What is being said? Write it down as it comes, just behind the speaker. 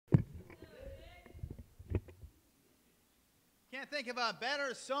Can't think of a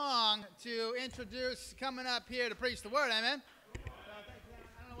better song to introduce coming up here to preach the word, amen? I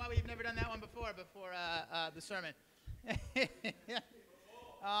don't know why we've never done that one before the sermon. And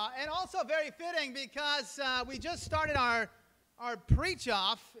also very fitting because we just started our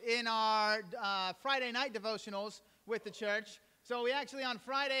preach-off in our Friday night devotionals with the church. So we actually, on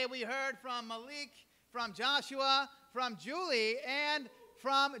Friday, we heard from Malik, from Joshua, from Julie, and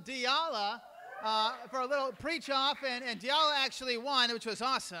from Diala for a little preach-off, and Diala actually won, which was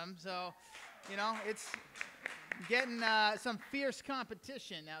awesome. So, you know, it's getting some fierce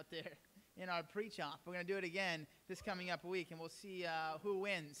competition out there in our preach-off. We're going to do it again this coming up week, and we'll see who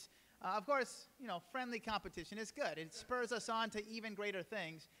wins. Of course, you know, friendly competition is good. It spurs us on to even greater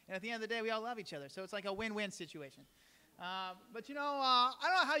things. And at the end of the day, we all love each other. So it's like a win-win situation. But, you know, I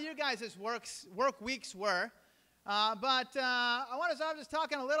don't know how you guys' work weeks were. But I want to start just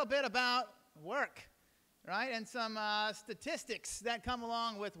talking a little bit about work, right? And some statistics that come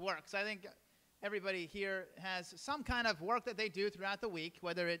along with work. So I think everybody here has some kind of work that they do throughout the week,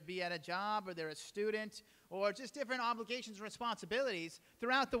 whether it be at a job or they're a student or just different obligations and responsibilities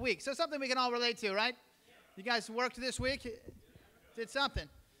throughout the week. So something we can all relate to, right? You guys worked this week? Did something?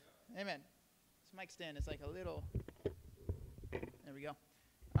 Amen. This mic stand is like a little... There we go.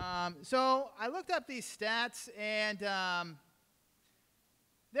 So I looked up these stats, and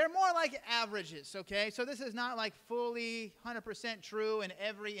they're more like averages, okay? So this is not like fully 100% true in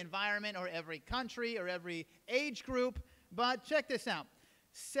every environment or every country or every age group, but check this out.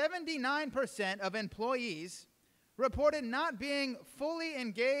 79% of employees reported not being fully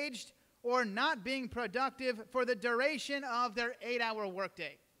engaged or not being productive for the duration of their 8-hour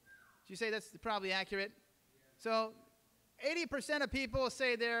workday. Did you say that's probably accurate? So 80% of people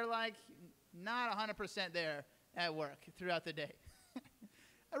say they're like not 100% there at work throughout the day.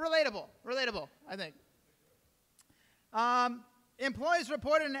 Relatable, I think. Employees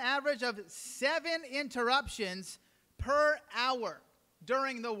reported an average of 7 interruptions per hour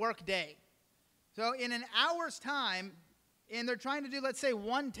during the workday. So in an hour's time, and they're trying to do, let's say,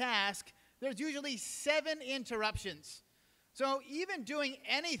 one task, there's usually 7 interruptions. So even doing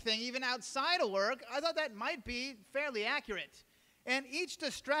anything, even outside of work, I thought that might be fairly accurate. And each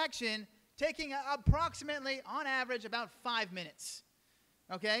distraction taking approximately, on average, about 5 minutes.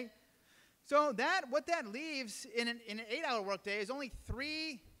 Okay? So what that leaves in an 8-hour workday is only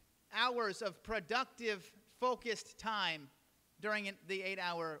 3 hours of productive, focused time during the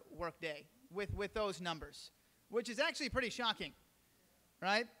 8-hour workday with those numbers, which is actually pretty shocking,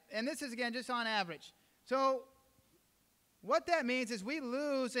 right? And this is, again, just on average. So what that means is we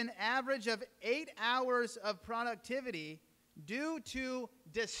lose an average of 8 hours of productivity due to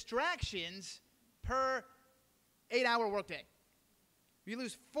distractions per 8-hour workday. We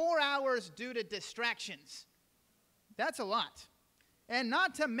lose 4 hours due to distractions. That's a lot. And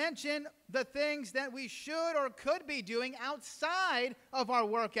not to mention the things that we should or could be doing outside of our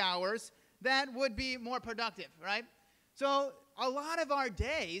work hours that would be more productive, right? So a lot of our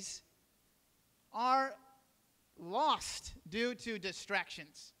days are lost due to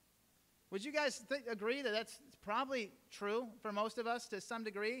distractions. Would you guys agree that that's probably true for most of us to some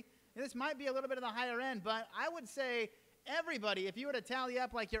degree? And this might be a little bit of the higher end, but I would say everybody, if you were to tally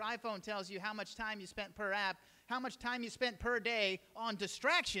up like your iPhone tells you how much time you spent per app, how much time you spent per day on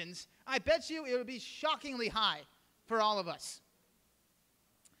distractions, I bet you it would be shockingly high for all of us.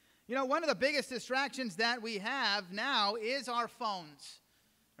 You know, one of the biggest distractions that we have now is our phones,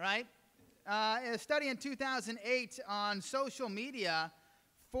 right? In a study in 2008 on social media,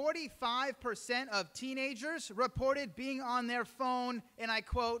 45% of teenagers reported being on their phone, and I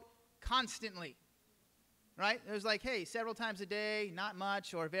quote, constantly. Right? It was like, hey, several times a day, not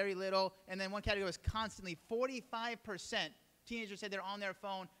much or very little. And then one category was constantly. 45% teenagers said they're on their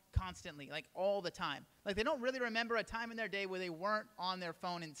phone constantly, like all the time. Like they don't really remember a time in their day where they weren't on their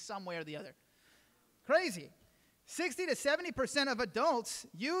phone in some way or the other. Crazy. 60 to 70% of adults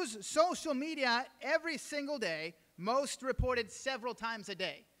use social media every single day. Most reported several times a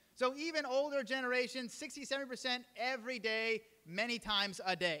day. So even older generations, 60, 70% every day, many times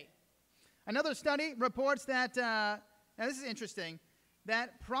a day. Another study reports that, now this is interesting,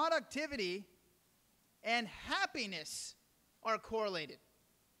 that productivity and happiness are correlated.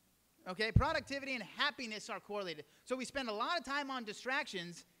 Okay, productivity and happiness are correlated. So we spend a lot of time on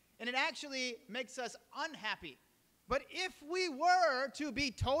distractions, and it actually makes us unhappy. But if we were to be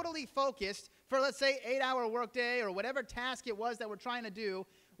totally focused for, let's say, 8-hour workday or whatever task it was that we're trying to do,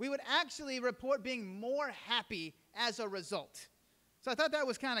 we would actually report being more happy as a result. So I thought that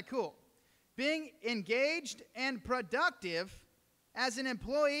was kind of cool. Being engaged and productive as an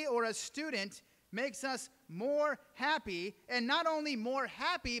employee or a student makes us more happy, and not only more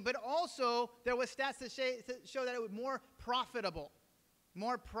happy, but also there was stats to show that it was more profitable.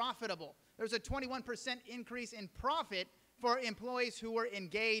 More profitable. There's a 21% increase in profit for employees who were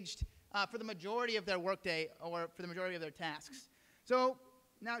engaged for the majority of their workday or for the majority of their tasks. So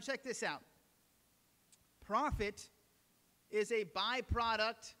now check this out. Profit is a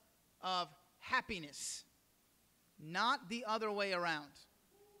byproduct of happiness, not the other way around.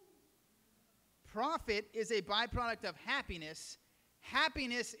 Profit is a byproduct of happiness.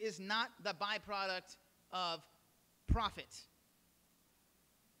 Happiness is not the byproduct of profit.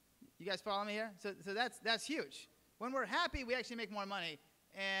 You guys follow me here? So that's huge. When we're happy, we actually make more money,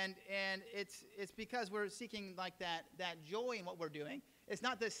 and it's because we're seeking like that joy in what we're doing. It's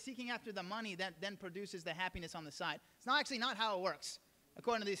not the seeking after the money that then produces the happiness on the side. It's not actually not how it works,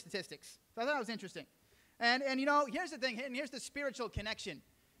 according to these statistics. So I thought it was interesting. And you know, here's the thing, and here's the spiritual connection.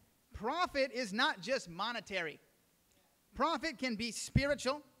 Profit is not just monetary. Profit can be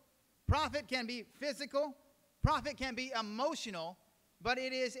spiritual. Profit can be physical. Profit can be emotional. But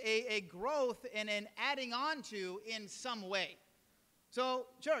it is a growth and an adding on to in some way. So,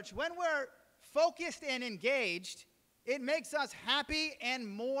 church, when we're focused and engaged, it makes us happy and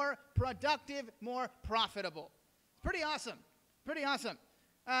more productive, more profitable. It's pretty awesome. Pretty awesome.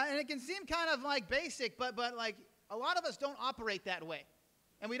 And it can seem kind of like basic, but like a lot of us don't operate that way.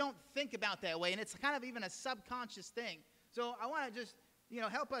 And we don't think about that way. And it's kind of even a subconscious thing. So I want to just,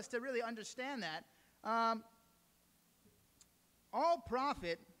 help us to really understand that. All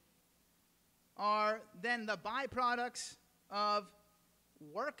profit are then the byproducts of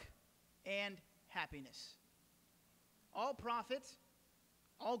work and happiness. All profit,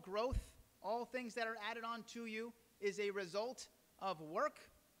 all growth, all things that are added on to you is a result of work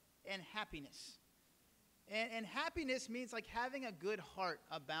and happiness. And happiness means like having a good heart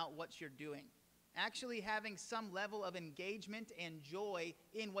about what you're doing. Actually having some level of engagement and joy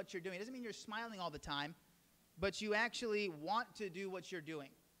in what you're doing. It doesn't mean you're smiling all the time, but you actually want to do what you're doing.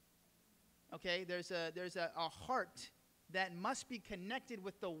 Okay, there's a heart that must be connected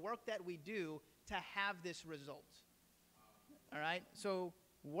with the work that we do to have this result. All right, so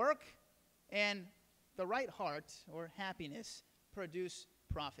work and the right heart or happiness produce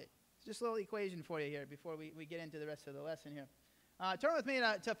profit. Just a little equation for you here before we get into the rest of the lesson here. Turn with me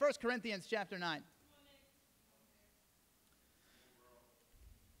to 1 Corinthians chapter 9.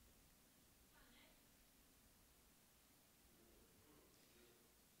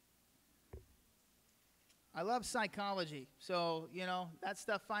 I love psychology, so, that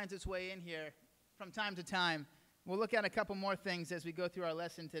stuff finds its way in here from time to time. We'll look at a couple more things as we go through our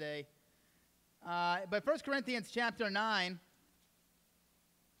lesson today. But 1 Corinthians chapter 9,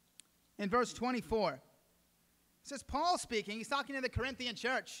 in verse 24, it says, Paul speaking, he's talking to the Corinthian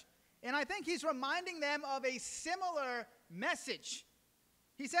church, and I think he's reminding them of a similar message.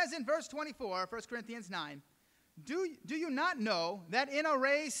 He says in verse 24, 1 Corinthians 9, Do you not know that in a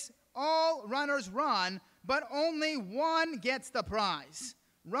race all runners run, but only one gets the prize?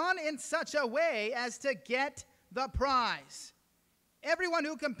 Run in such a way as to get the prize. Everyone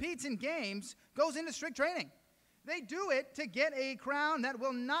who competes in games goes into strict training. They do it to get a crown that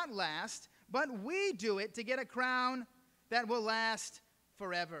will not last, but we do it to get a crown that will last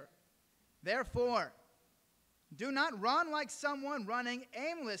forever. Therefore, do not run like someone running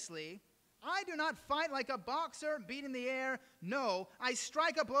aimlessly. I do not fight like a boxer beating the air. No, I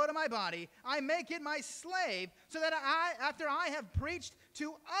strike a blow to my body. I make it my slave, so that after I have preached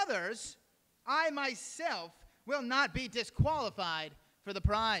to others, I myself will not be disqualified for the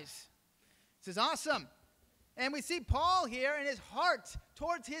prize. This is awesome. And we see Paul here in his heart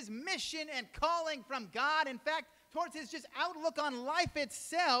towards his mission and calling from God. In fact, towards his just outlook on life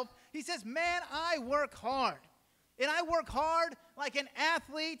itself. He says, man, I work hard. And I work hard like an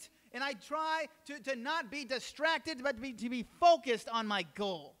athlete. And I try to not be distracted, but to be focused on my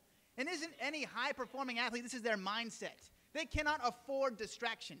goal. And isn't any high-performing athlete, this is their mindset. They cannot afford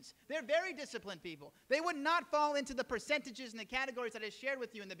distractions. They're very disciplined people. They would not fall into the percentages and the categories that I shared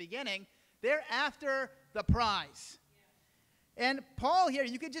with you in the beginning. They're after the prize. And Paul here,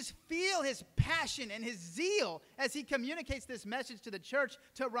 you could just feel his passion and his zeal as he communicates this message to the church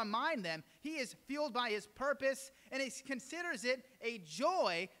to remind them. He is fueled by his purpose, and he considers it a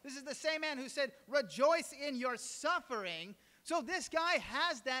joy. This is the same man who said, rejoice in your suffering. So this guy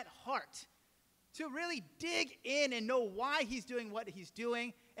has that heart to really dig in and know why he's doing what he's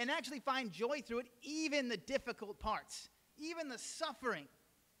doing and actually find joy through it, even the difficult parts, even the suffering.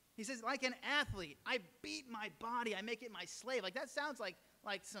 He says, like an athlete, I beat my body, I make it my slave. Like that sounds like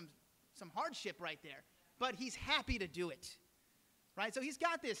some hardship right there. But he's happy to do it. Right? So he's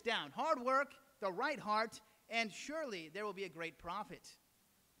got this down. Hard work, the right heart, and surely there will be a great profit.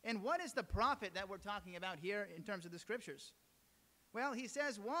 And what is the profit that we're talking about here in terms of the scriptures? Well, he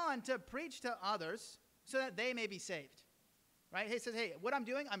says, one, to preach to others so that they may be saved. Right? He says, hey, what I'm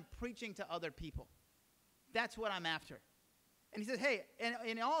doing, I'm preaching to other people. That's what I'm after. And he says, hey, and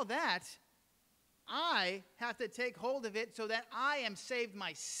in all that, I have to take hold of it so that I am saved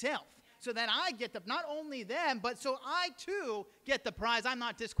myself. So that I get not only them, but so I too get the prize. I'm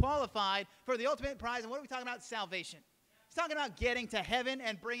not disqualified for the ultimate prize. And what are we talking about? Salvation. He's talking about getting to heaven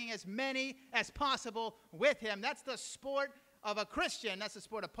and bringing as many as possible with him. That's the sport of a Christian. That's the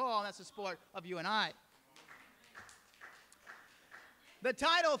sport of Paul. And that's the sport of you and I. The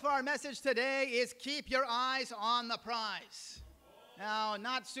title for our message today is Keep Your Eyes on the Prize. Now,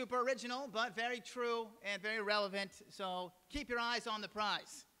 not super original, but very true and very relevant. So keep your eyes on the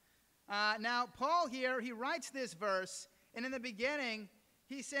prize. Now, Paul here, he writes this verse, and in the beginning,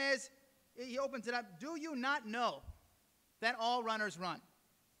 he says, he opens it up, do you not know that all runners run?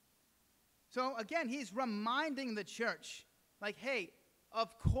 So again, he's reminding the church, like, hey,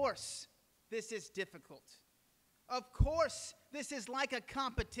 of course this is difficult. Of course this is like a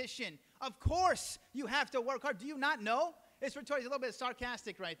competition. Of course you have to work hard. Do you not know? It's rhetorical, a little bit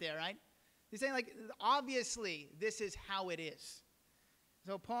sarcastic right there, right? He's saying, like, obviously this is how it is.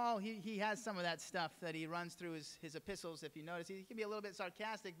 So Paul, he has some of that stuff that he runs through his epistles. If you notice, he can be a little bit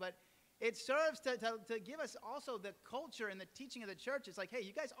sarcastic, but it serves to give us also the culture and the teaching of the church. It's like, hey,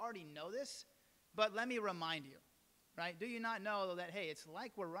 you guys already know this, but let me remind you, right? Do you not know that, hey, it's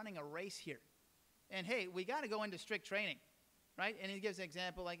like we're running a race here. And, hey, we got to go into strict training, right? And he gives an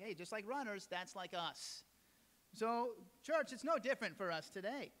example like, hey, just like runners, that's like us. So, church, it's no different for us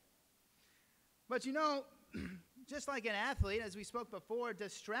today. But, you know, just like an athlete, as we spoke before,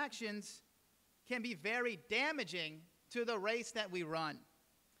 distractions can be very damaging to the race that we run.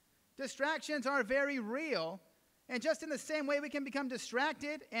 Distractions are very real, and just in the same way we can become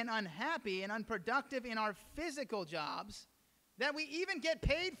distracted and unhappy and unproductive in our physical jobs that we even get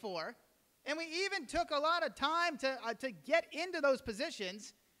paid for, and we even took a lot of time to get into those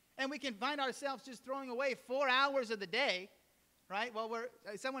positions, and we can find ourselves just throwing away 4 hours of the day, right? Well,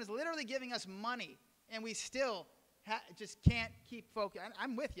 someone is literally giving us money, and we still just can't keep focused.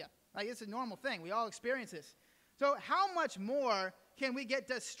 I'm with you. Like, it's a normal thing. We all experience this. So how much more can we get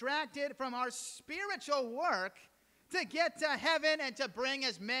distracted from our spiritual work to get to heaven and to bring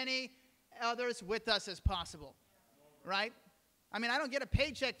as many others with us as possible, right? I mean, I don't get a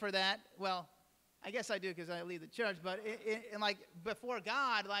paycheck for that. Well, I guess I do because I lead the church, but like before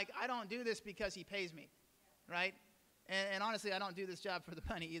God, like, I don't do this because he pays me, right? And honestly, I don't do this job for the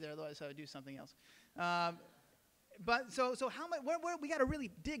money either, otherwise I would do something else. But so how much? We got to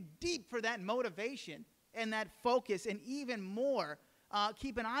really dig deep for that motivation and that focus, and even more,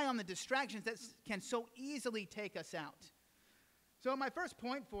 keep an eye on the distractions that can so easily take us out. So my first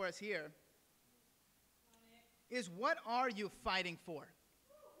point for us here is, what are you fighting for?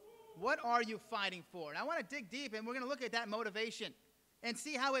 What are you fighting for? And I want to dig deep, and we're going to look at that motivation and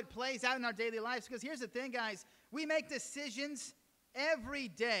see how it plays out in our daily lives. Because here's the thing, guys. We make decisions every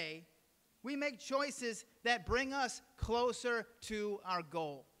day. We make choices that bring us closer to our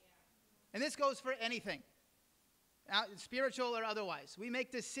goal. And this goes for anything, spiritual or otherwise. We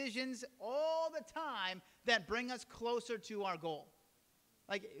make decisions all the time that bring us closer to our goal.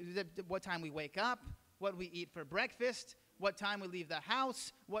 Like what time we wake up, what we eat for breakfast, what time we leave the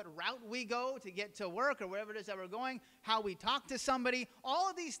house, what route we go to get to work or wherever it is that we're going, how we talk to somebody. All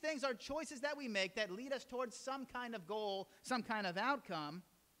of these things are choices that we make that lead us towards some kind of goal, some kind of outcome.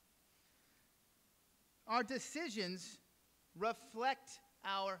 Our decisions reflect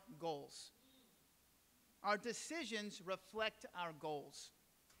our goals. Our decisions reflect our goals.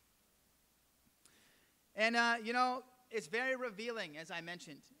 And, you know, it's very revealing, as I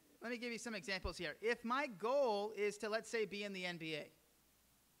mentioned. Let me give you some examples here. If my goal is to, let's say, be in the NBA,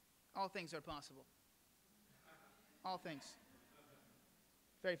 all things are possible. All things.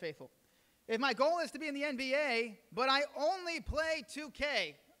 Very faithful. If my goal is to be in the NBA, but I only play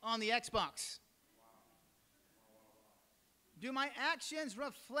 2K on the Xbox, do my actions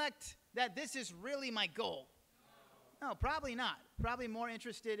reflect that this is really my goal? No, probably not. Probably more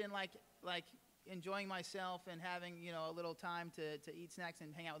interested in like enjoying myself and having, you know, a little time to eat snacks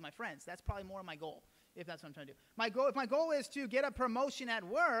and hang out with my friends. That's probably more my goal, if that's what I'm trying to do. If my goal is to get a promotion at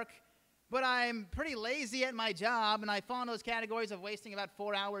work, but I'm pretty lazy at my job and I fall in those categories of wasting about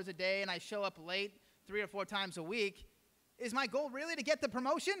 4 hours a day and I show up late 3 or 4 times a week, is my goal really to get the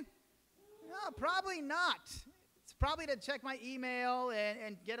promotion? No, probably not. It's probably to check my email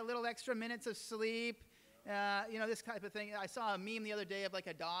and get a little extra minutes of sleep this type of thing. I saw a meme the other day of like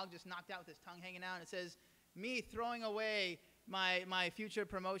a dog just knocked out with his tongue hanging out, and it says, me throwing away my future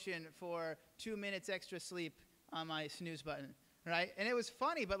promotion for 2 minutes extra sleep on my snooze button, right? And it was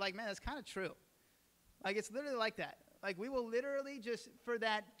funny, but like, man, that's kind of true. Like, it's literally like that. Like, we will literally just, for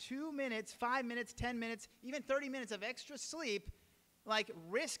that 2 minutes, 5 minutes, 10 minutes, even 30 minutes of extra sleep, like,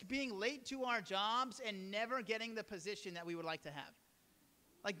 risk being late to our jobs and never getting the position that we would like to have.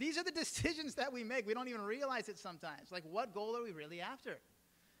 Like, these are the decisions that we make. We don't even realize it sometimes. Like, what goal are we really after?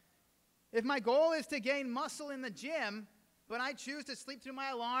 If my goal is to gain muscle in the gym, but I choose to sleep through my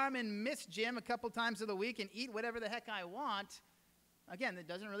alarm and miss gym a couple times of the week and eat whatever the heck I want, again, that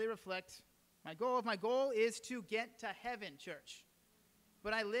doesn't really reflect my goal. If my goal is to get to heaven, church,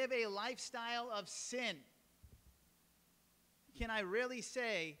 but I live a lifestyle of sin, can I really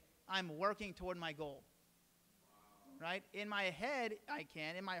say I'm working toward my goal? Right? In my head, I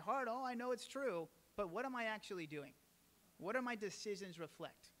can. In my heart, oh, I know it's true. But what am I actually doing? What do my decisions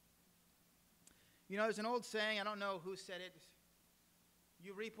reflect? You know, there's an old saying, I don't know who said it.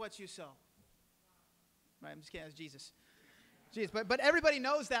 You reap what you sow. Right? I'm just kidding. It's Jesus. But everybody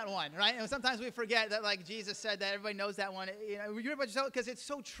knows that one, right? And sometimes we forget that, like, Jesus said that. Everybody knows that one. You know, you reap what you sow because it's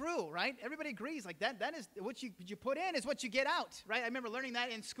so true, right? Everybody agrees. Like, that is what you put in is what you get out, right? I remember learning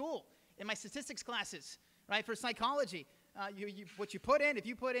that in school, in my statistics classes, right, for psychology. What you put in, if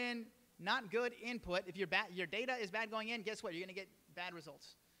you put in not good input, if your data is bad going in, guess what? You're going to get bad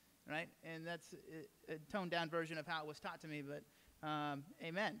results, right? And that's a toned-down version of how it was taught to me, but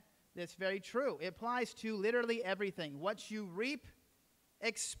amen. That's very true. It applies to literally everything. What you reap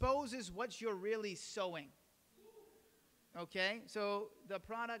exposes what you're really sowing. Okay? So the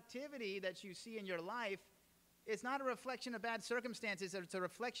productivity that you see in your life is not a reflection of bad circumstances. It's a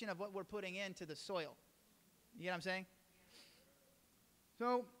reflection of what we're putting into the soil. You know what I'm saying?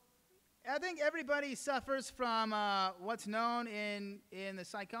 So I think everybody suffers from what's known in the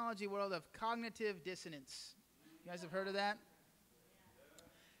psychology world of cognitive dissonance. You guys have heard of that?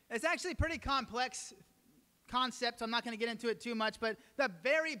 It's actually a pretty complex concept, so I'm not going to get into it too much, but the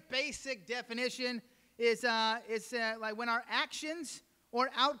very basic definition is like when our actions or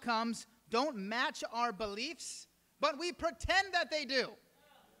outcomes don't match our beliefs, but we pretend that they do.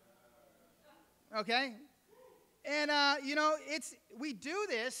 Okay? And, we do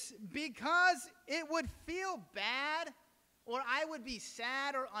this because it would feel bad or I would be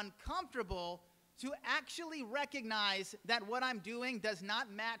sad or uncomfortable to actually recognize that what I'm doing does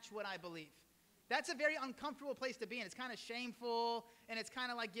not match what I believe. That's a very uncomfortable place to be in. It's kind of shameful, and it's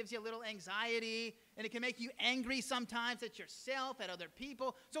kind of like gives you a little anxiety, and it can make you angry sometimes at yourself, at other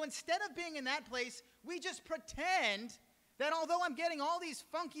people. So instead of being in that place, we just pretend that although I'm getting all these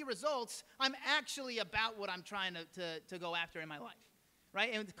funky results, I'm actually about what I'm trying to go after in my life, right?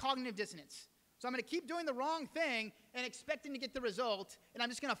 And it's cognitive dissonance. So I'm going to keep doing the wrong thing and expecting to get the result, and I'm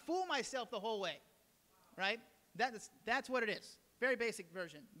just going to fool myself the whole way. Right? That's what it is. Very basic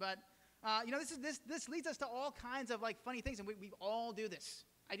version. But, this leads us to all kinds of, like, funny things, and we all do this.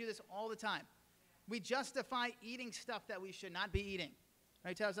 I do this all the time. We justify eating stuff that we should not be eating.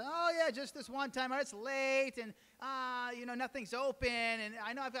 Right? Tell us, oh, yeah, just this one time, or it's late, and, nothing's open, and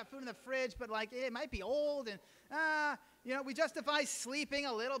I know I've got food in the fridge, but, like, it might be old, and, we justify sleeping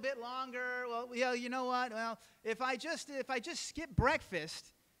a little bit longer. Well, you know what? Well, if I just skip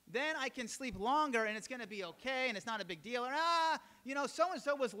breakfast, then I can sleep longer, and it's going to be okay, and it's not a big deal. Or,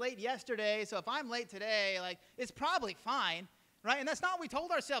 so-and-so was late yesterday, so if I'm late today, like, it's probably fine, right? And that's not what we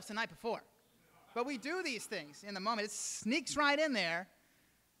told ourselves the night before. But we do these things in the moment. It sneaks right in there.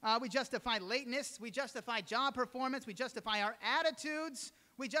 We justify lateness. We justify job performance. We justify our attitudes.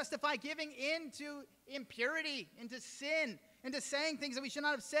 We justify giving in to impurity, into sin, into saying things that we should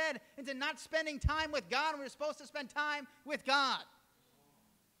not have said, into not spending time with God when we're supposed to spend time with God.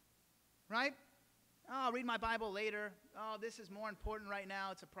 Right? Oh, I'll read my Bible later. Oh, this is more important right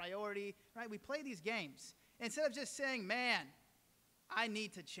now. It's a priority. Right? We play these games. Instead of just saying, man, I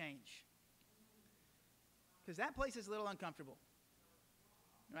need to change. Because that place is a little uncomfortable.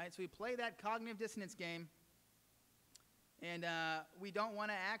 Right? So we play that cognitive dissonance game. And we don't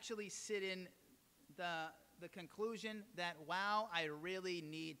want to actually sit in the conclusion that, wow, I really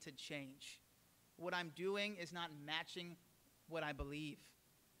need to change. What I'm doing is not matching what I believe.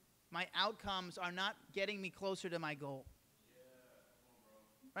 My outcomes are not getting me closer to my goal.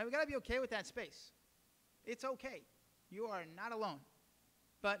 Right? We got to be okay with that space. It's okay. You are not alone.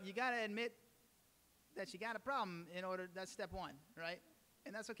 But you got to admit that you got a problem in order. That's step one, right?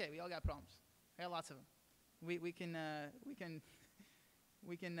 And that's okay. We all got problems. I got lots of them. We can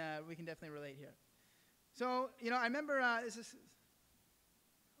definitely relate here. So I remember this is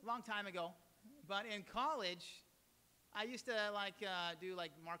a long time ago, But in college, I used to do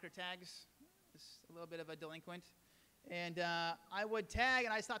marker tags. Just a little bit of a delinquent. And I would tag,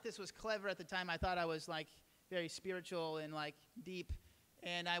 and I thought this was clever at the time. I thought I was very spiritual and deep.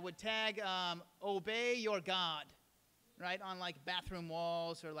 And I would tag, obey your God, right, on bathroom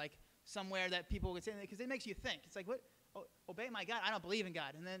walls or somewhere that people would say, because it makes you think. It's what? Oh, obey my God? I don't believe in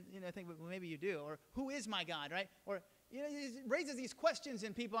God. And then, think, well, maybe you do. Or who is my God, right? Or, it raises these questions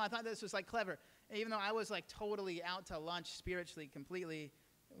in people. I thought this was clever. Even though I was totally out to lunch spiritually, completely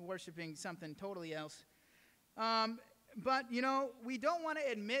worshiping something totally else. But, we don't want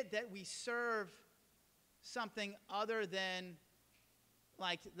to admit that we serve something other than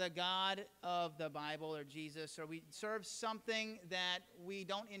the God of the Bible or Jesus, or we serve something that we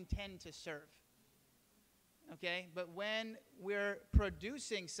don't intend to serve. Okay? But when we're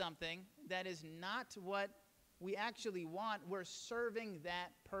producing something that is not what we actually want, we're serving that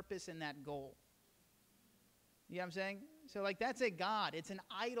purpose and that goal. You know what I'm saying? So that's a God. It's an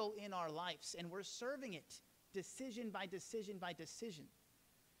idol in our lives, and we're serving it decision by decision by decision.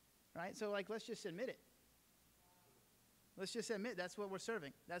 Right? So let's just admit it. Let's just admit that's what we're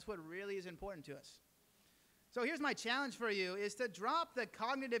serving. That's what really is important to us. So here's my challenge for you, is to drop the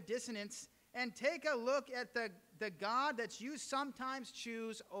cognitive dissonance and take a look at the God that you sometimes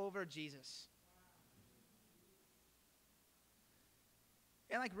choose over Jesus.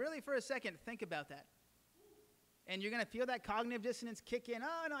 And really for a second, think about that. And you're going to feel that cognitive dissonance kick in.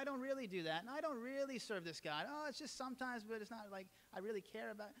 Oh, no, I don't really do that. No, I don't really serve this God. Oh, it's just sometimes, but it's not I really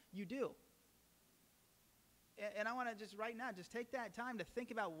care about it. You do. And I want to just right now, just take that time to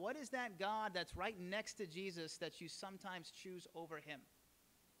think about what is that God that's right next to Jesus that you sometimes choose over him.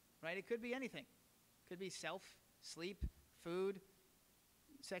 Right? It could be anything. It could be self, sleep, food,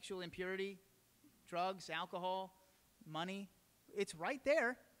 sexual impurity, drugs, alcohol, money. It's right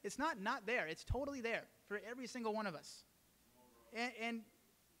there. It's not there. It's totally there for every single one of us. And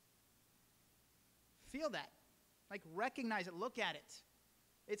feel that. Recognize it. Look at it.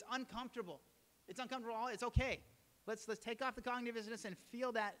 It's uncomfortable. It's uncomfortable. It's okay. Let's take off the cognitive dissonance and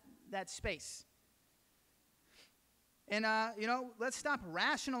feel that space. And, let's stop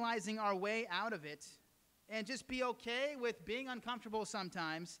rationalizing our way out of it and just be okay with being uncomfortable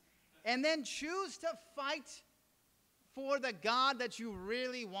sometimes, and then choose to fight for the God that you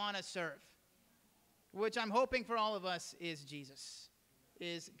really want to serve, which I'm hoping for all of us is Jesus,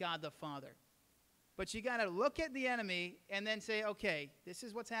 is God the Father. But you got to look at the enemy and then say, okay, this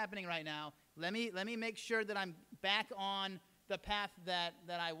is what's happening right now. Let me make sure that I'm back on the path that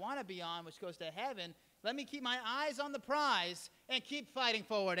I want to be on, which goes to heaven. Let me keep my eyes on the prize and keep fighting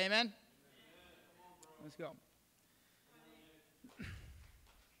forward. Amen? Let's go.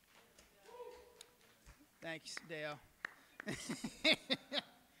 Thanks, Deo.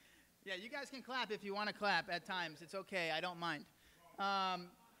 Yeah, you guys can clap if you want to clap at times. It's okay. I don't mind.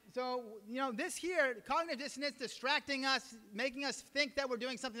 So, this here, cognitive dissonance, distracting us, making us think that we're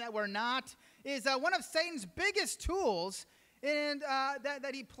doing something that we're not, is one of Satan's biggest tools, and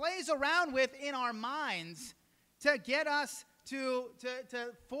that he plays around with in our minds to get us to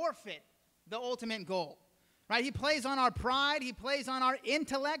forfeit the ultimate goal. Right? He plays on our pride. He plays on our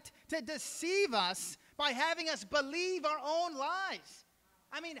intellect to deceive us by having us believe our own lies.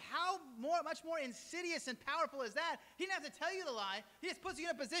 I mean, how much more insidious and powerful is that? He doesn't have to tell you the lie. He just puts you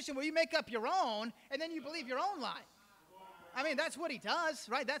in a position where you make up your own, and then you believe your own lie. I mean, that's what he does,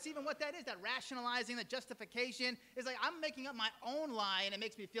 right? That's even what that is, that rationalizing, that justification. Is I'm making up my own lie, and it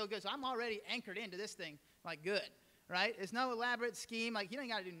makes me feel good. So I'm already anchored into this thing, good, right? It's no elaborate scheme. He don't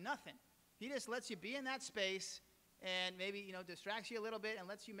got to do nothing. He just lets you be in that space and maybe, distracts you a little bit and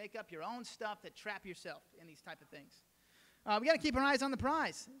lets you make up your own stuff that trap yourself in these type of things. We got to keep our eyes on the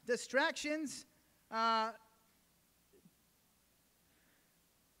prize. Distractions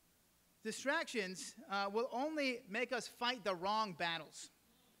will only make us fight the wrong battles.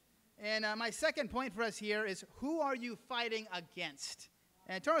 And my second point for us here is, who are you fighting against?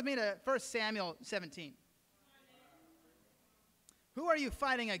 And turn with me to 1 Samuel 17. Who are you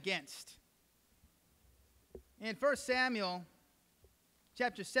fighting against? In 1 Samuel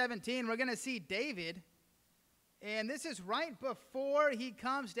chapter 17, we're going to see David. And this is right before he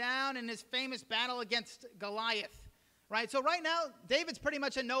comes down in his famous battle against Goliath, right? So right now, David's pretty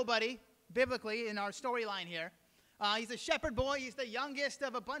much a nobody, biblically, in our storyline here. He's a shepherd boy. He's the youngest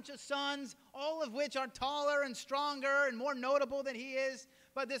of a bunch of sons, all of which are taller and stronger and more notable than he is.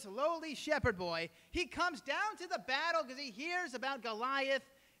 But this lowly shepherd boy, he comes down to the battle because he hears about Goliath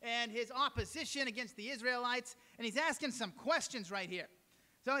and his opposition against the Israelites, and he's asking some questions right here.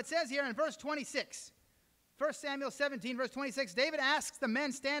 So it says here in verse 26, 1 Samuel 17, verse 26, David asks the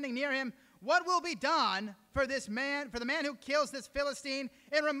men standing near him, what will be done for this man, for the man who kills this Philistine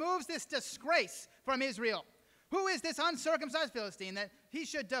and removes this disgrace from Israel? Who is this uncircumcised Philistine that he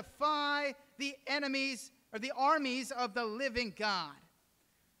should defy the enemies or the armies of the living God?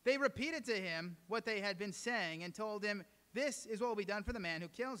 They repeated to him what they had been saying and told him, this is what will be done for the man who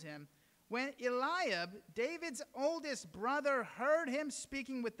kills him. When Eliab, David's oldest brother, heard him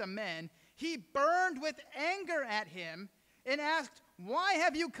speaking with the men, he burned with anger at him and asked, why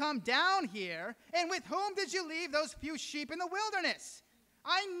have you come down here? And with whom did you leave those few sheep in the wilderness?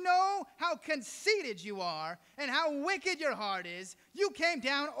 I know how conceited you are and how wicked your heart is. You came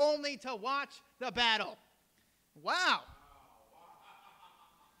down only to watch the battle. Wow.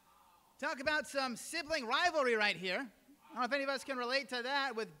 Talk about some sibling rivalry right here. I don't know if any of us can relate to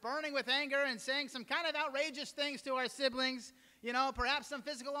that, with burning with anger and saying some kind of outrageous things to our siblings. You know, perhaps some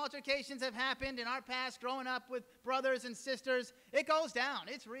physical altercations have happened in our past growing up with brothers and sisters. It goes down.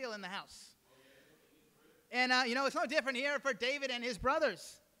 It's real in the house. And, you know, it's no different here for David and his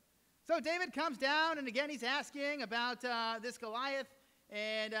brothers. So David comes down, and again, he's asking about this Goliath.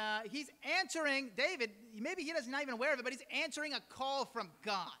 And he's answering, David, maybe he doesn't not even aware of it, but he's answering a call from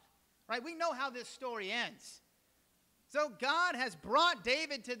God. Right? We know how this story ends. So God has brought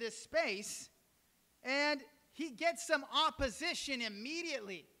David to this space, and he gets some opposition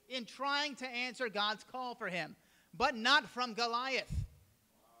immediately in trying to answer God's call for him, but not from Goliath,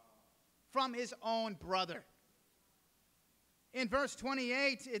 from his own brother. In verse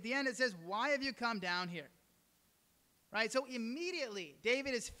 28, at the end it says, why have you come down here? Right? So immediately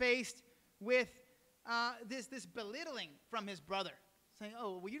David is faced with this belittling from his brother, saying,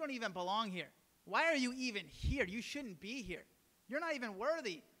 oh, well, you don't even belong here. Why are you even here? You shouldn't be here. You're not even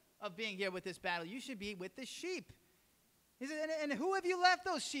worthy of being here with this battle. You should be with the sheep. He said, and who have you left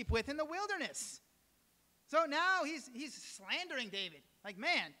those sheep with in the wilderness? So now he's slandering David. Like,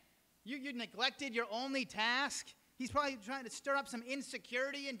 man, you neglected your only task. He's probably trying to stir up some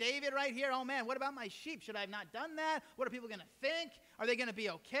insecurity in David right here. Oh, man, what about my sheep? Should I have not done that? What are people going to think? Are they going to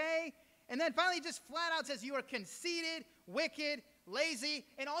be okay? And then finally just flat out says, you are conceited, wicked, lazy,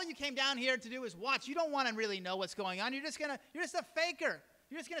 and all you came down here to do is watch. You don't want to really know what's going on. You're just a faker.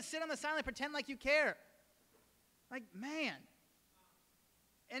 You're just going to sit on the side and pretend like you care. Like, man.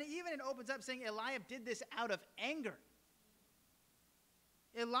 And even it opens up saying Eliab did this out of anger.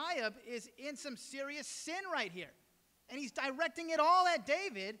 Eliab is in some serious sin right here. And he's directing it all at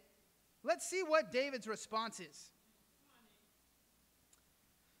David. Let's see what David's response is.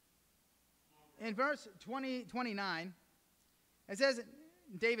 In verse 29, it says,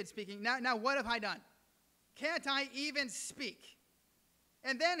 David speaking, now what have I done? Can't I even speak?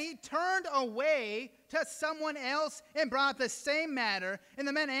 And then he turned away to someone else and brought the same matter. And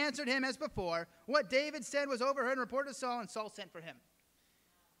the men answered him as before. What David said was overheard and reported to Saul, and Saul sent for him.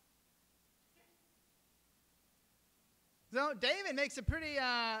 So David makes a pretty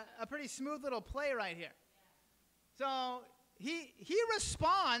smooth little play right here. So he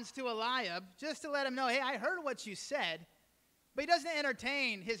responds to Eliab just to let him know, hey, I heard what you said, but he doesn't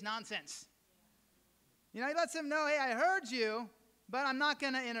entertain his nonsense. You know, he lets him know, hey, I heard you, but I'm not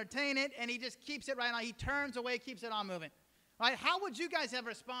going to entertain it, and he just keeps it right on. He turns away, keeps it on moving. Right? How would you guys have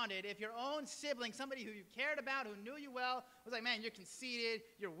responded if your own sibling, somebody who you cared about, who knew you well, was like, man, you're conceited,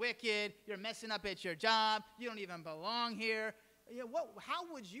 you're wicked, you're messing up at your job, you don't even belong here. You know,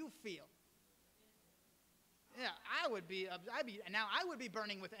 how would you feel? Yeah, I would be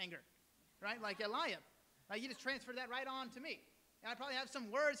burning with anger, right? Like Eliab. Right? You just transferred that right on to me. And I probably have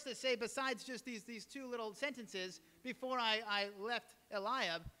some words to say besides just these two little sentences before I left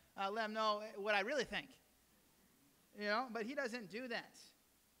Eliab, let him know what I really think. You know, but he doesn't do that.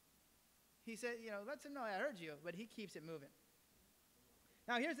 He said, you know, lets him know I heard you, but he keeps it moving.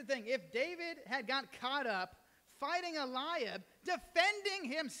 Now, here's the thing. If David had got caught up fighting Eliab, defending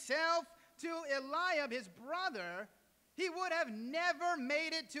himself to Eliab, his brother, he would have never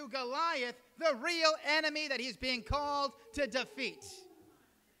made it to Goliath, the real enemy that he's being called to defeat.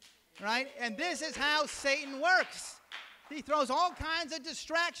 Right? And this is how Satan works. He throws all kinds of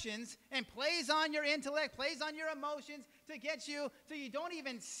distractions and plays on your intellect, plays on your emotions to get you so you don't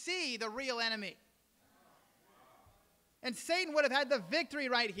even see the real enemy. And Satan would have had the victory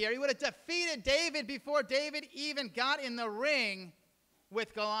right here. He would have defeated David before David even got in the ring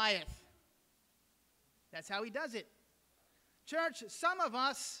with Goliath. That's how he does it. Church, some of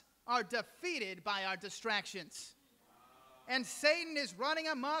us are defeated by our distractions. And Satan is running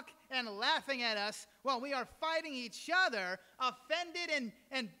amok and laughing at us while we are fighting each other, offended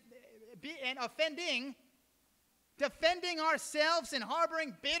and offending defending ourselves and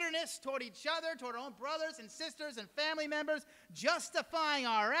harboring bitterness toward each other, toward our own brothers and sisters and family members, justifying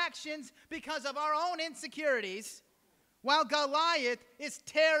our actions because of our own insecurities, while Goliath is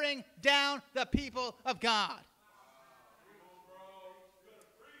tearing down the people of God.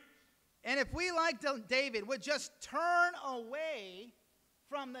 And if we, like David, would just turn away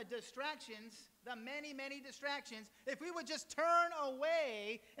from the distractions, the many, many distractions, if we would just turn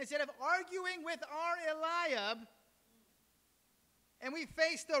away instead of arguing with our Eliab, and we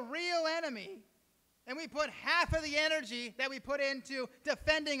face the real enemy, and we put half of the energy that we put into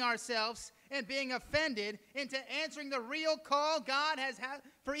defending ourselves and being offended into answering the real call God has had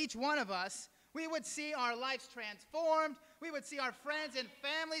for each one of us, we would see our lives transformed. We would see our friends and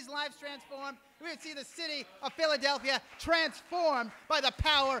families' lives transformed. We would see the city of Philadelphia transformed by the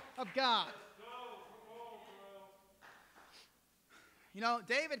power of God. You know,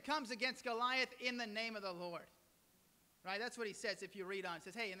 David comes against Goliath in the name of the Lord. Right? That's what he says if you read on. It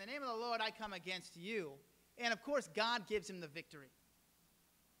says, hey, in the name of the Lord, I come against you. And, of course, God gives him the victory.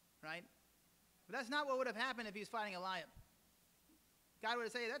 Right? But that's not what would have happened if he was fighting Eliab. God would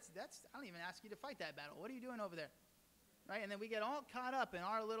have said, I don't even ask you to fight that battle. What are you doing over there? Right? And then we get all caught up in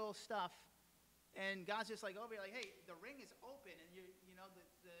our little stuff. And God's just like over here, like, hey, the ring is open. And, you know,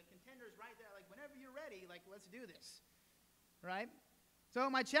 the contender's right there. Like, whenever you're ready, like, let's do this. Right? So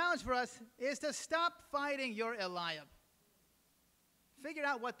my challenge for us is to stop fighting your Eliab. Figure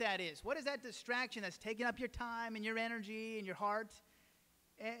out what that is. What is that distraction that's taking up your time and your energy and your heart?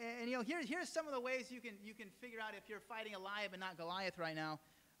 And you know, here's some of the ways you can figure out if you're fighting Eliab and not Goliath right now.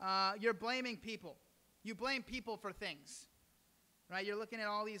 You're blaming people. You blame people for things. Right? You're looking at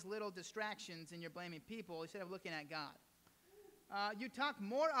all these little distractions and you're blaming people instead of looking at God. You talk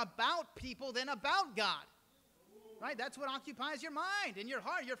more about people than about God. Right? That's what occupies your mind and your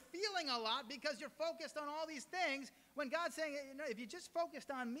heart. You're feeling a lot because you're focused on all these things when God's saying, you know, if you just focused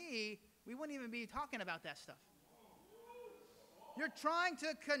on me, we wouldn't even be talking about that stuff. You're trying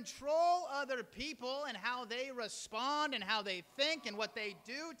to control other people and how they respond and how they think and what they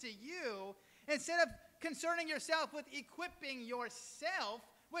do to you instead of concerning yourself with equipping yourself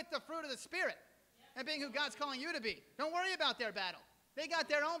with the fruit of the Spirit and being who God's calling you to be. Don't worry about their battle. They got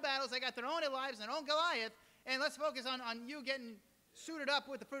their own battles. They got their own lives and their own Goliath. And let's focus on you getting suited up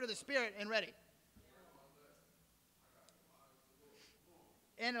with the fruit of the Spirit and ready.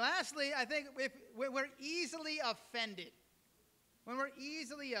 And lastly, I think when we're easily offended,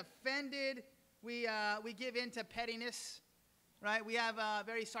 we give in to pettiness, right? We have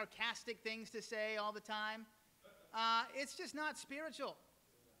very sarcastic things to say all the time. It's just not spiritual.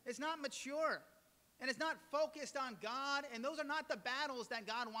 It's not mature. And it's not focused on God. And those are not the battles that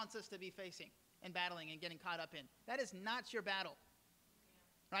God wants us to be facing and battling and getting caught up in. That is not your battle.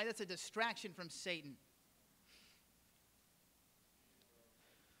 Right? That's a distraction from Satan.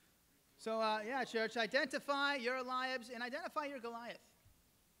 So, yeah, church, identify your Eliabs and identify your Goliath.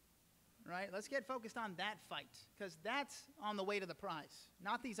 Right? Let's get focused on that fight because that's on the way to the prize,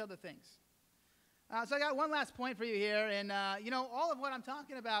 not these other things. So I got one last point for you here. And, you know, all of what I'm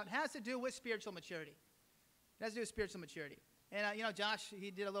talking about has to do with spiritual maturity. It has to do with spiritual maturity. And, you know, Josh, he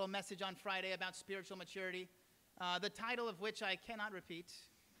did a little message on Friday about spiritual maturity, the title of which I cannot repeat.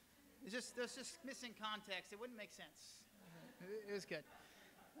 There's just missing context. It wouldn't make sense. It was good.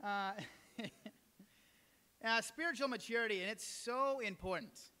 Spiritual maturity, and it's so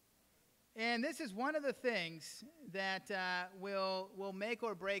important. And this is one of the things that will make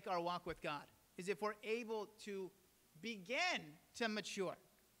or break our walk with God, is if we're able to begin to mature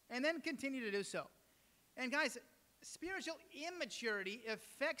and then continue to do so. And guys, spiritual immaturity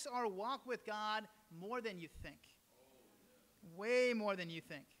affects our walk with God more than you think. Way more than you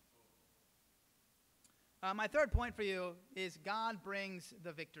think. My third point for you is God brings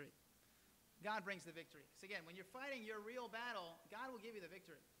the victory. God brings the victory. So again, when you're fighting your real battle, God will give you the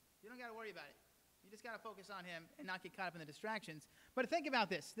victory. You don't got to worry about it. You just got to focus on him and not get caught up in the distractions. But think about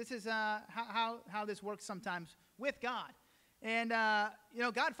this. This is how this works sometimes with God. And, you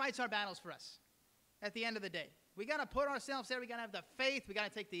know, God fights our battles for us at the end of the day. We got to put ourselves there. We got to have the faith. We got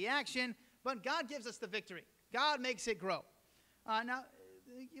to take the action. But God gives us the victory. God makes it grow. Now,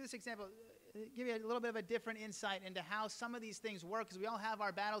 give this example. Give you a little bit of a different insight into how some of these things work, because we all have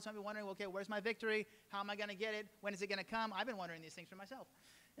our battles. Some people wondering, okay, where's my victory? How am I going to get it? When is it going to come? I've been wondering these things for myself.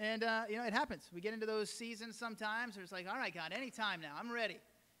 And, you know, it happens. We get into those seasons sometimes where it's like, all right, God, anytime now. I'm ready.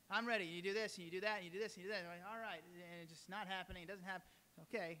 I'm ready. You do this, and you do that, and you do this, and you do that. Like, all right. And it's just not happening. It doesn't happen.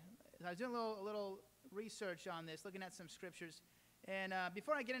 Okay. I was doing a little research on this, looking at some scriptures. And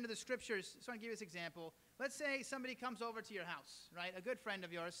before I get into the scriptures, just want to give you this example. Let's say somebody comes over to your house, right? A good friend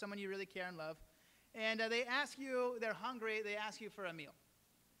of yours, someone you really care and love. And they ask you, they're hungry, they ask you for a meal.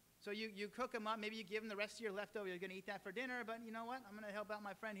 So you cook them up. Maybe you give them the rest of your leftover. You're going to eat that for dinner. But you know what? I'm going to help out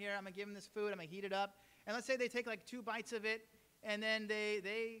my friend here. I'm going to give him this food. I'm going to heat it up. And let's say they take like 2 bites of it, and then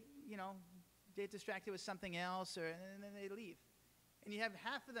they get distracted with something else, and then they leave. And you have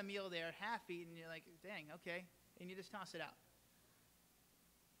half of the meal there, half eaten. You're like, dang, okay. And you just toss it out.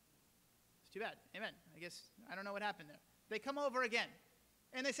 It's too bad. Amen. I don't know what happened there. They come over again,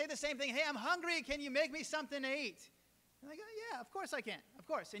 and they say the same thing. Hey, I'm hungry. Can you make me something to eat? I'm like, oh, yeah, of course I can. Of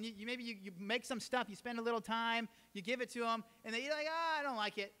course. And you maybe you make some stuff. You spend a little time. You give it to them, and they eat like, I don't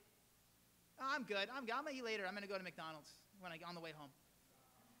like it. Oh, I'm good. I'm going to eat later. I'm going to go to McDonald's on the way home.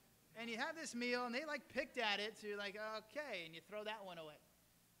 And you have this meal, and they like picked at it, so you're like, okay, and you throw that one away,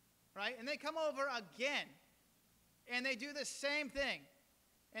 right? And they come over again, and they do the same thing,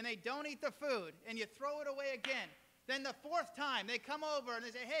 and they don't eat the food, and you throw it away again. Then the 4th time, they come over, and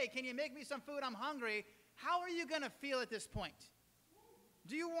they say, hey, can you make me some food? I'm hungry. How are you going to feel at this point?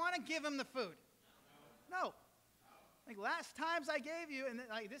 Do you want to give them the food? No. Like last times I gave you, and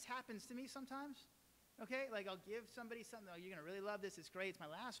like this happens to me sometimes. Okay, like I'll give somebody something. Oh, you're going to really love this. It's great. It's my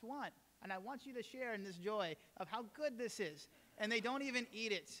last one. And I want you to share in this joy of how good this is. And they don't even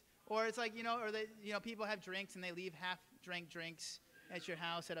eat it. Or it's like, people have drinks and they leave half-drank drinks at your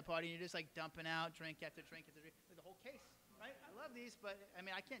house at a party. And you're just like dumping out drink after drink after drink. The whole case, right? I love these, but I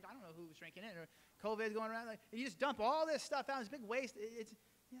mean, I don't know who's drinking it. Or COVID's going around. Like, you just dump all this stuff out. It's a big waste. It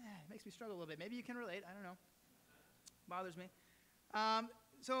makes me struggle a little bit. Maybe you can relate. I don't know. Bothers me.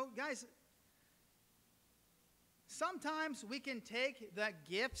 So, guys, sometimes we can take the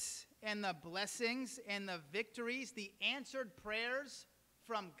gifts and the blessings and the victories, the answered prayers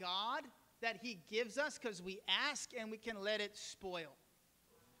from God that he gives us because we ask, and we can let it spoil.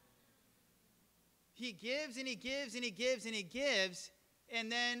 He gives and he gives and he gives and he gives,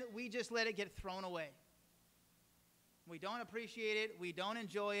 and then we just let it get thrown away. We don't appreciate it. We don't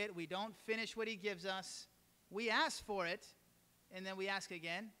enjoy it. We don't finish what he gives us. We ask for it, and then we ask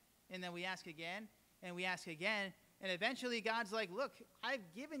again, and then we ask again, and we ask again. And eventually God's like, look,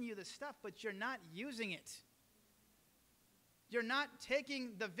 I've given you the stuff, but you're not using it. You're not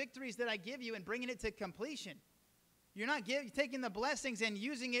taking the victories that I give you and bringing it to completion. You're not taking the blessings and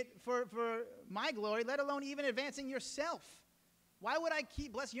using it for my glory, let alone even advancing yourself. Why would I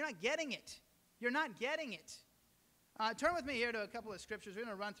keep blessing? You're not getting it. You're not getting it. Turn with me here to a couple of scriptures. We're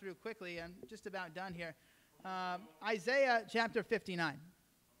going to run through quickly. I'm just about done here. Isaiah chapter 59.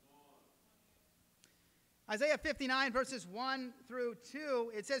 Isaiah 59, verses 1 through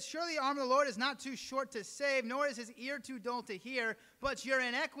 2, it says, surely the arm of the Lord is not too short to save, nor is his ear too dull to hear, but your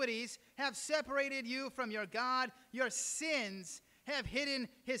iniquities have separated you from your God. Your sins have hidden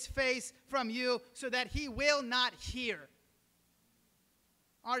his face from you so that he will not hear.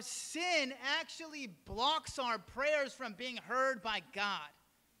 Our sin actually blocks our prayers from being heard by God.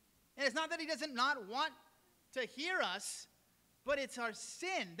 And it's not that he doesn't not want to hear us, but it's our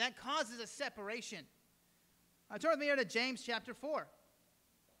sin that causes a separation. Turn with me here to James chapter 4.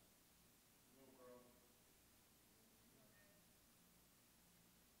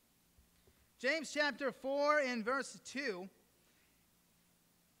 James chapter 4 in verse 2.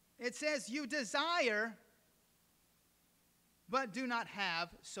 It says, you desire, but do not have,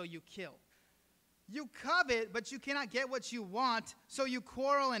 so you kill. You covet, but you cannot get what you want, so you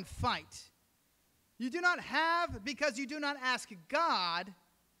quarrel and fight. You do not have because you do not ask God.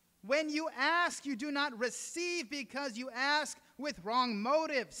 When you ask, you do not receive because you ask with wrong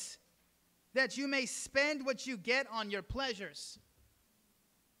motives, that you may spend what you get on your pleasures.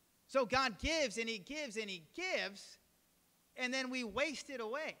 So God gives and he gives and he gives, and then we waste it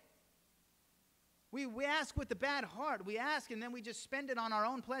away. We ask with a bad heart. We ask and then we just spend it on our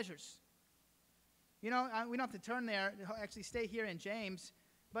own pleasures. We don't have to turn there. Actually, stay here in James.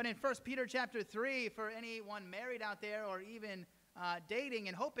 But in 1 Peter chapter 3, for anyone married out there or even dating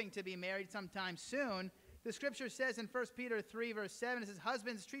and hoping to be married sometime soon, the scripture says in 1 Peter 3, verse 7, it says,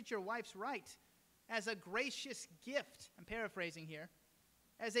 husbands, treat your wives right as a gracious gift. I'm paraphrasing here.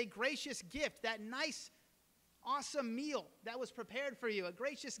 As a gracious gift, that nice, awesome meal that was prepared for you, a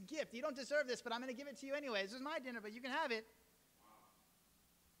gracious gift. You don't deserve this, but I'm going to give it to you anyway. This is my dinner, but you can have it.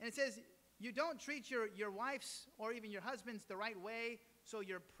 And it says, you don't treat your wives or even your husbands the right way, so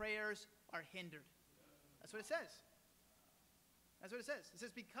your prayers are hindered. That's what it says. That's what it says. It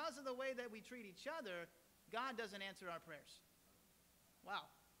says because of the way that we treat each other, God doesn't answer our prayers. Wow.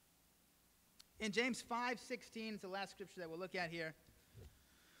 In James 5:16, it's the last scripture that we'll look at here.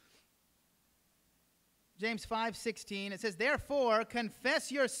 James 5:16, it says, therefore,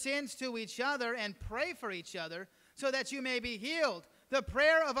 confess your sins to each other and pray for each other so that you may be healed. The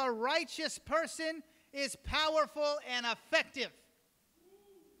prayer of a righteous person is powerful and effective.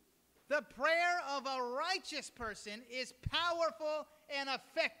 The prayer of a righteous person is powerful and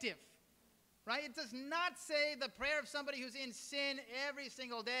effective. Right? It does not say the prayer of somebody who's in sin every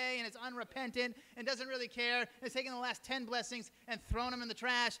single day and is unrepentant and doesn't really care and is taking the last 10 blessings and throwing them in the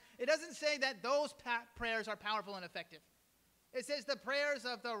trash. It doesn't say that those prayers are powerful and effective. It says the prayers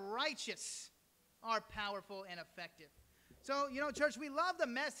of the righteous are powerful and effective. So, church, we love the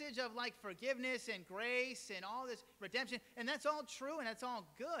message of like forgiveness and grace and all this redemption, and that's all true and that's all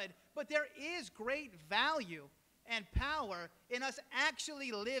good, but there is great value and power in us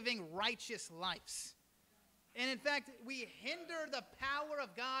actually living righteous lives. And in fact, we hinder the power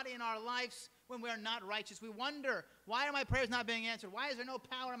of God in our lives when we're not righteous. We wonder, why are my prayers not being answered? Why is there no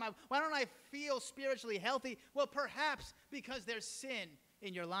power in why don't I feel spiritually healthy? Well, perhaps because there's sin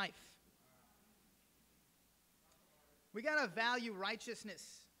in your life. We got to value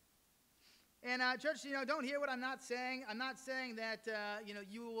righteousness. And church, don't hear what I'm not saying. I'm not saying that,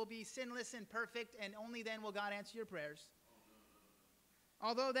 you will be sinless and perfect and only then will God answer your prayers.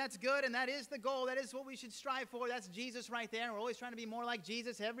 Although that's good and that is the goal. That is what we should strive for. That's Jesus right there. We're always trying to be more like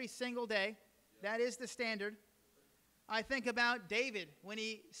Jesus every single day. That is the standard. I think about David when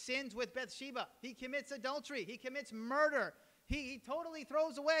he sins with Bathsheba. He commits adultery. He commits murder. He totally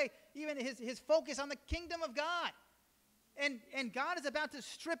throws away even his focus on the kingdom of God. And God is about to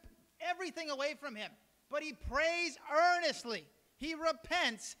strip everything away from him. But he prays earnestly. He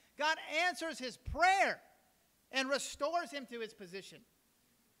repents. God answers his prayer and restores him to his position.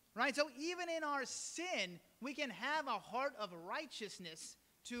 Right? So even in our sin, we can have a heart of righteousness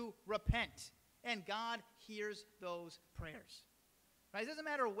to repent. And God hears those prayers. Right? It doesn't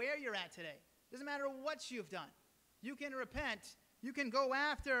matter where you're at today. It doesn't matter what you've done. You can repent. You can go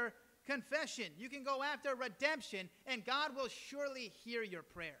after confession. You can go after redemption, and God will surely hear your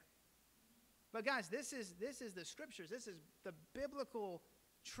prayer. But guys, this is the scriptures. This is the biblical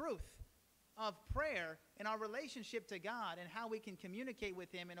truth of prayer and our relationship to God and how we can communicate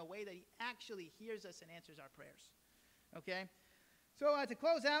with him in a way that he actually hears us and answers our prayers. Okay? So to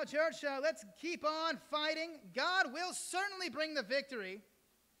close out, church, let's keep on fighting. God will certainly bring the victory,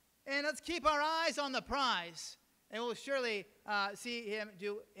 and let's keep our eyes on the prize. And we'll surely see him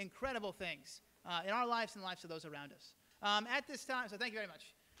do incredible things in our lives and the lives of those around us. At this time, so thank you very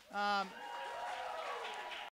much.